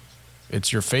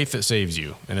 It's your faith that saves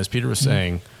you. And as Peter was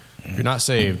saying, if you're not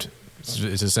saved,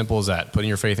 it's as simple as that. Putting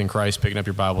your faith in Christ, picking up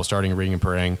your Bible, starting reading and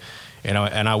praying. And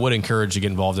I would encourage you to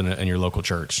get involved in your local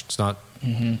church. It's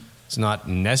not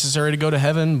necessary to go to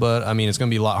heaven, but I mean, it's going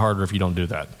to be a lot harder if you don't do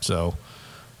that. So,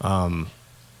 want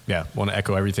to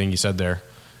echo everything you said there.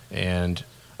 And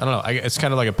I don't know, it's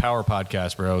kind of like a power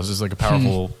podcast, bro. This is like a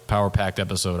powerful, power-packed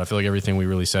episode. I feel like everything we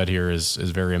really said here is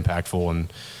very impactful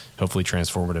and hopefully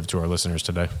transformative to our listeners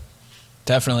today.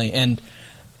 Definitely. And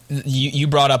you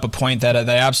brought up a point that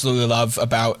I absolutely love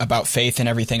about faith and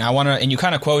everything. And you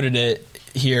kind of quoted it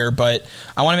here, but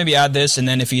I want to maybe add this, and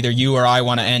then if either you or I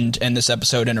want to end this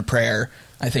episode in a prayer,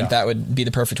 I think that would be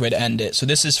the perfect way to end it. So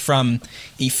this is from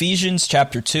Ephesians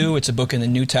chapter 2. It's a book in the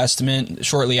New Testament,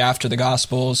 shortly after the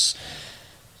Gospels.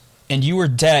 And you were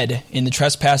dead in the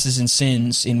trespasses and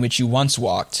sins in which you once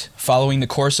walked, following the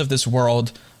course of this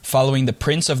world, following the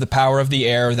prince of the power of the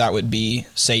air, that would be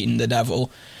Satan, the devil,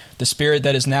 the spirit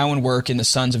that is now in work in the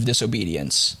sons of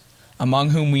disobedience,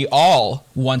 among whom we all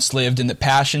once lived in the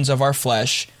passions of our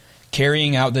flesh,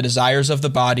 carrying out the desires of the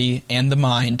body and the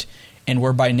mind, and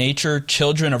were by nature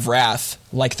children of wrath,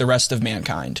 like the rest of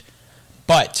mankind.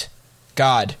 But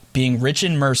God, being rich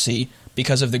in mercy,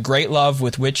 because of the great love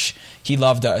with which he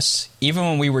loved us, even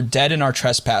when we were dead in our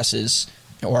trespasses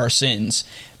or our sins,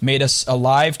 made us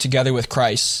alive together with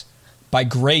Christ. By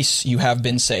grace you have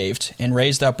been saved, and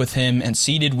raised up with him, and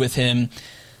seated us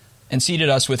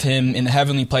with him in the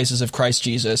heavenly places of Christ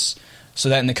Jesus, so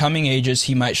that in the coming ages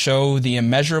he might show the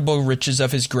immeasurable riches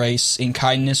of his grace in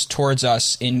kindness towards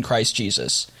us in Christ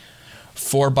Jesus.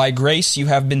 For by grace you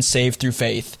have been saved through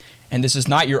faith, and this is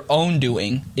not your own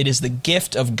doing, it is the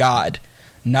gift of God,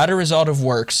 not a result of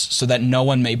works, so that no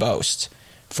one may boast.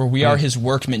 For we are his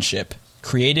workmanship,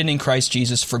 created in Christ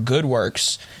Jesus for good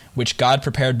works, which God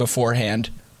prepared beforehand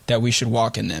that we should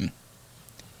walk in them.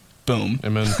 Boom.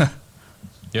 Amen.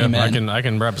 Yeah, Amen. I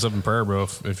can wrap us up in prayer, bro,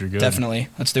 if you're good. Definitely.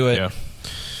 Let's do it. Yeah.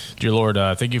 Dear Lord,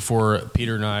 thank you for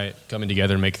Peter and I coming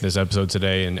together and making this episode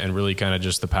today, and really kind of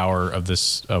just the power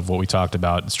of what we talked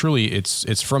about. It's truly,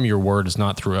 it's from your word. It's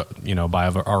not through, by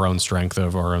our own strength,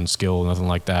 of our own skill, nothing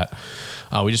like that.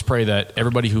 We just pray that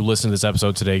everybody who listened to this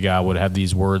episode today, God, would have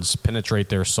these words penetrate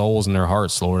their souls and their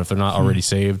hearts, Lord. If they're not already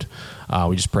saved,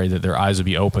 we just pray that their eyes would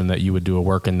be open, that you would do a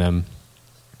work in them,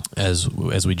 as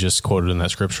we just quoted in that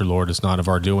scripture, Lord. It's not of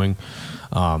our doing.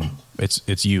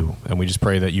 It's you. And we just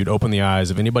pray that you'd open the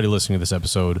eyes of anybody listening to this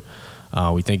episode.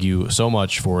 We thank you so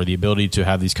much for the ability to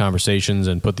have these conversations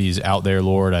and put these out there,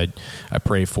 Lord. I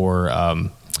pray for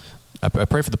I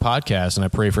pray for the podcast, and I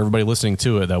pray for everybody listening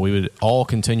to it, that we would all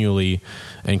continually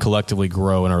and collectively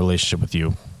grow in our relationship with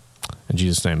you. In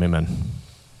Jesus' name, amen.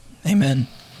 Amen.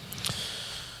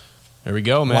 There we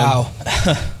go, man. Wow.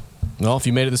 Well, if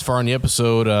you made it this far in the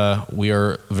episode, we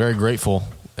are very grateful.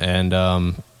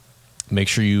 And make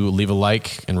sure you leave a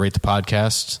like and rate the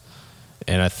podcast.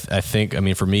 And I think,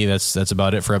 for me, that's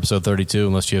about it for episode 32,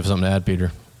 unless you have something to add,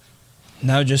 Peter.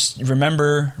 No, just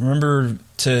remember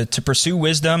to pursue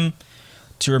wisdom,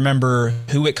 to remember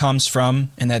who it comes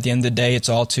from, and at the end of the day, it's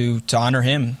all to honor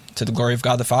him, to the glory of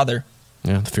God the Father.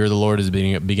 Yeah, the fear of the Lord is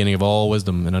the beginning of all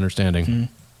wisdom and understanding. Mm-hmm.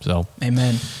 So,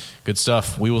 amen. Good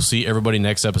stuff. We will see everybody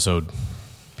next episode.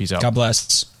 Peace out. God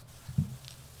bless.